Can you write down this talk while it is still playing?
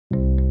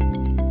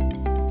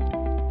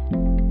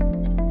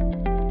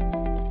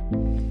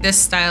This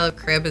style of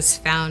crib is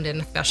found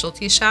in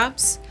specialty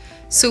shops.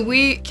 So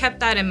we kept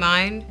that in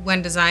mind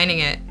when designing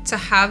it, to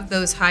have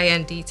those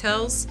high-end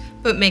details,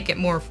 but make it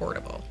more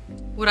affordable.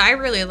 What I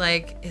really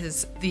like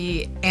is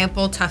the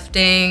ample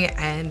tufting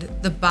and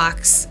the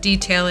box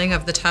detailing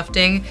of the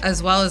tufting,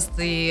 as well as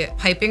the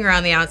piping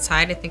around the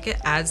outside. I think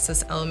it adds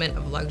this element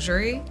of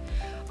luxury.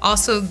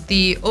 Also,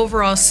 the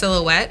overall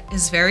silhouette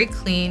is very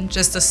clean,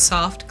 just a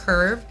soft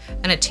curve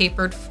and a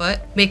tapered foot,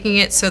 making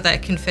it so that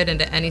it can fit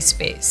into any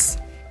space.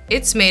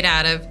 It's made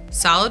out of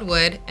solid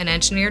wood and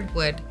engineered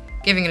wood,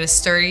 giving it a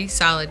sturdy,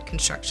 solid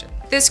construction.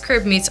 This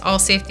crib meets all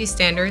safety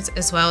standards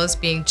as well as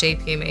being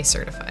JPMA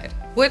certified.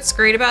 What's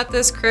great about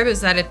this crib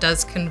is that it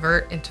does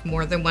convert into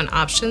more than one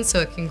option, so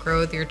it can grow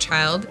with your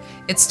child.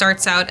 It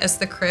starts out as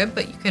the crib,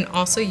 but you can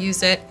also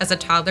use it as a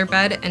toddler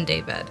bed and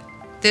day bed.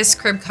 This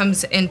crib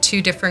comes in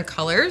 2 different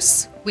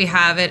colors. We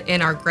have it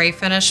in our gray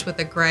finish with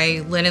a gray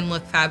linen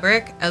look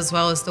fabric, as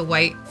well as the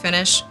white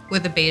finish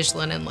with a beige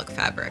linen look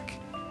fabric.